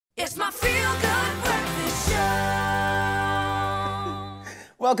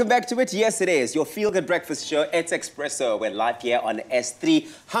welcome back to it. Yes, it is your feel-good breakfast show. It's Expresso. We're live here on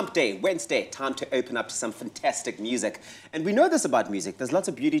S3. Hump Day, Wednesday. Time to open up to some fantastic music. And we know this about music. There's lots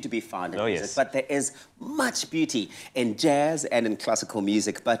of beauty to be found in music, but there is much beauty in jazz and in classical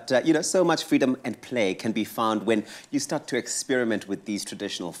music. But, you know, so much freedom and play can be found when you start to experiment with these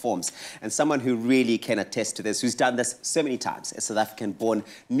traditional forms. And someone who really can attest to this, who's done this so many times, is South African-born,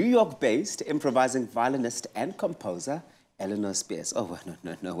 New York-based improvising violinist and composer, Elinor Speirs. Oh,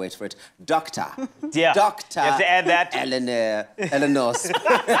 no, wait for it. Doctor. Yeah. Doctor. You have to add that. Elinor Speirs.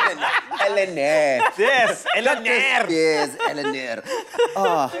 Elinor. Yes, Elinor. Yes, Elinor.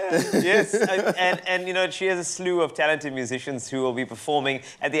 Oh. Yes, and you know, she has a slew of talented musicians who will be performing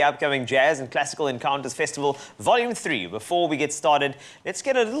at the upcoming Jazz and Classical Encounters Festival, Volume 3. Before we get started, let's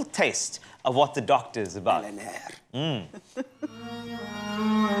get a little taste of what the Doctor is about. Elinor.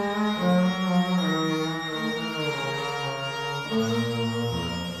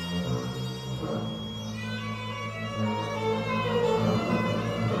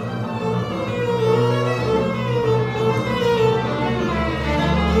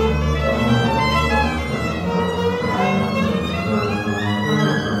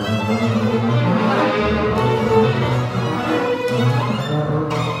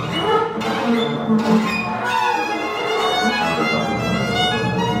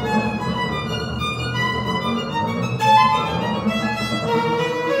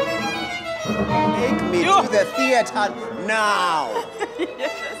 To the theatre now.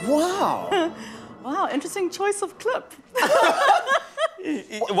 Yes. Wow. Wow, interesting choice of clip.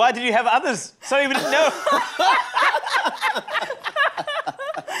 Why did you have others? Sorry, we didn't know.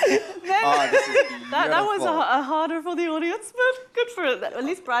 This is that was a harder for the audience, but good for it. At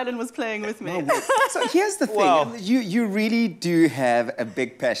least Bryden was playing with me. So here's the thing. Wow. You really do have a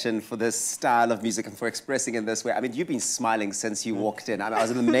big passion for this style of music and for expressing in this way. I mean, you've been smiling since you walked in. I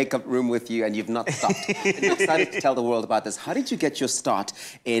was in the makeup room with you and you've not stopped. And you're excited to tell the world about this. How did you get your start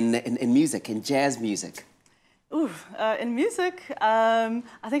in music, in jazz music? Ooh, in music, I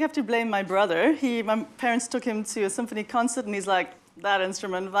think I have to blame my brother. My parents took him to a symphony concert and he's like, that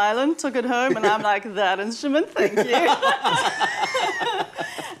instrument, violin, took it home, and I'm like, that instrument, thank you.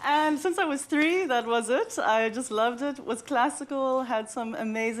 And since I was 3, that was it. I just loved it. Was classical, had some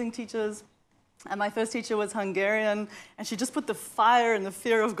amazing teachers. And my first teacher was Hungarian, and she just put the fire and the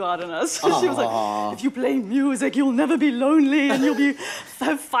fear of God in us. She was like, if you play music, you'll never be lonely, and you'll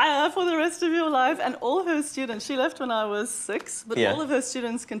have fire for the rest of your life. And all her students, she left when I was 6, but all of her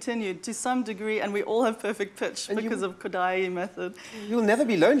students continued to some degree, and we all have perfect pitch because of Kodai method. You'll never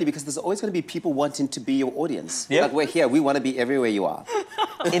be lonely because there's always going to be people wanting to be your audience. Yeah. Like we're here, we want to be everywhere you are.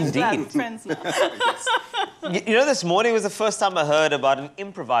 Indeed. We're friends now. You know, this morning was the first time I heard about an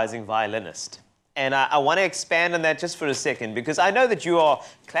improvising violinist. And I want to expand on that just for a second, because I know that you are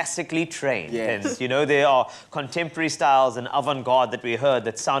classically trained. Yes. And, you know, there are contemporary styles and avant-garde that we heard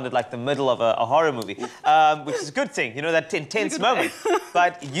that sounded like the middle of a horror movie, which is a good thing, you know, that intense moment.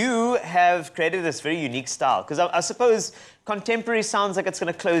 But you have created this very unique style, because I suppose contemporary sounds like it's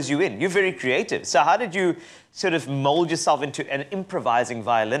going to close you in. You're very creative. So how did you sort of mold yourself into an improvising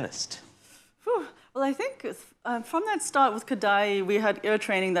violinist? Whew. Well, I think from that start with Kodai, we had ear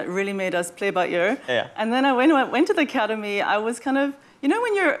training that really made us play by ear. Yeah. And then when I went to the academy, I was kind of, you know,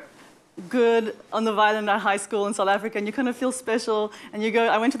 when you're good on the violin at high school in South Africa and you kind of feel special and you go,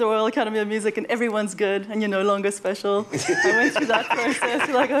 I went to the Royal Academy of Music and everyone's good and you're no longer special. I went through that process.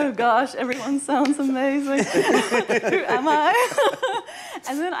 You're like, oh gosh, everyone sounds amazing. Who am I?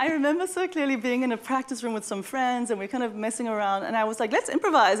 And then I remember so clearly being in a practice room with some friends and we're kind of messing around and I was like, let's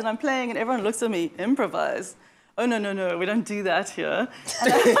improvise. And I'm playing and everyone looks at me, improvise? Oh, no, we don't do that here.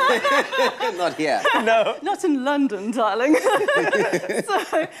 Not here. No. Not in London, darling.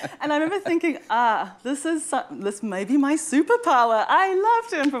 And I remember thinking, this may be my superpower. I love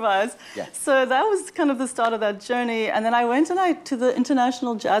to improvise. Yeah. So that was kind of the start of that journey. And then I went to the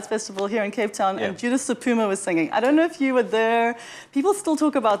International Jazz Festival here in Cape Town, and Judith Sapuma was singing. I don't know if you were there. People still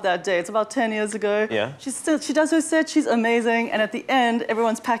talk about that day. It's about 10 years ago. Yeah. She does her set. She's amazing. And at the end,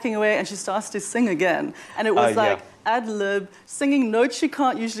 everyone's packing away, and she starts to sing again. And it was like ad-lib, singing notes she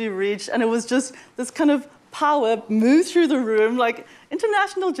can't usually reach, and it was just this kind of power moved through the room, like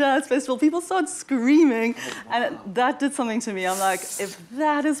International Jazz Festival, people started screaming, and that did something to me. I'm like, if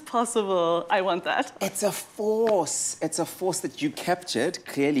that is possible, I want that. It's a force. It's a force that you captured,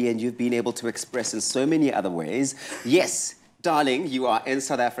 clearly, and you've been able to express in so many other ways. Yes, Darling, you are in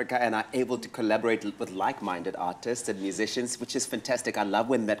South Africa and are able to collaborate with like-minded artists and musicians, which is fantastic. I love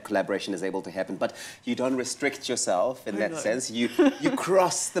when that collaboration is able to happen, but you don't restrict yourself in that sense. You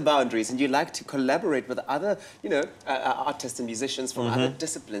cross the boundaries and you like to collaborate with other, artists and musicians from other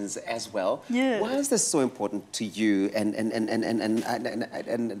disciplines as well. Yeah. Why is this so important to you? And in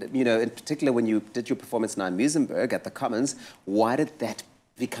particular, when you did your performance now in Muizenberg at the Commons, why did that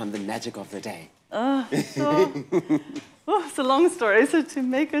become the magic of the day? It's a long story, so to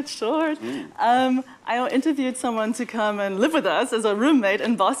make it short, I interviewed someone to come and live with us as a roommate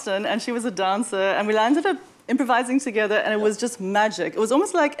in Boston, and she was a dancer, and we landed up improvising together, and it was just magic. It was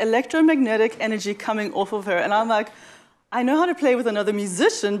almost like electromagnetic energy coming off of her, and I'm like, I know how to play with another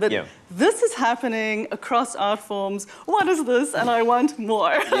musician, but this is happening across art forms. What is this? And I want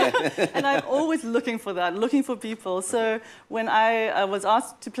more. And I'm always looking for that, looking for people. So when I was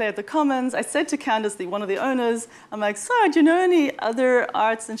asked to play at the Commons, I said to Candace, one of the owners, I'm like, so do you know any other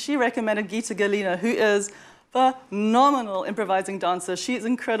arts? And she recommended Gita Galina, who is phenomenal improvising dancer. She's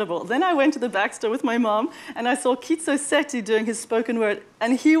incredible. Then I went to the Baxter with my mom, and I saw Kitso Sethi doing his spoken word,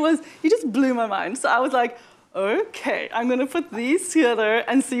 and he just blew my mind. So I was like, okay, I'm going to put these together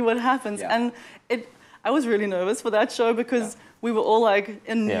and see what happens. And I was really nervous for that show because we were all like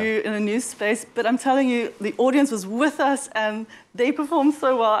in a new space. But I'm telling you, the audience was with us and they performed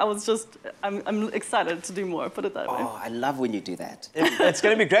so well. I'm excited to do more, put it that way. Oh, I love when you do that. It's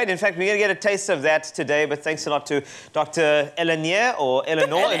going to be great. In fact, we're going to get a taste of that today. But thanks a lot to Dr. Elinor or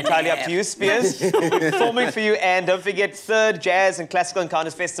Elinor, entirely up to you, Speirs, performing for you. And don't forget, 3rd Jazz and Classical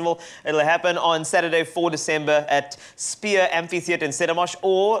Encounters Festival. It'll happen on Saturday, 4 December at Spier Amphitheatre in Stellenbosch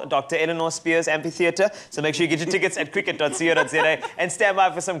or Dr. Elinor Speirs Amphitheatre. So make sure you get your tickets at cricket.co.za and stand by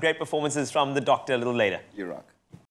for some great performances from the doctor a little later. You rock.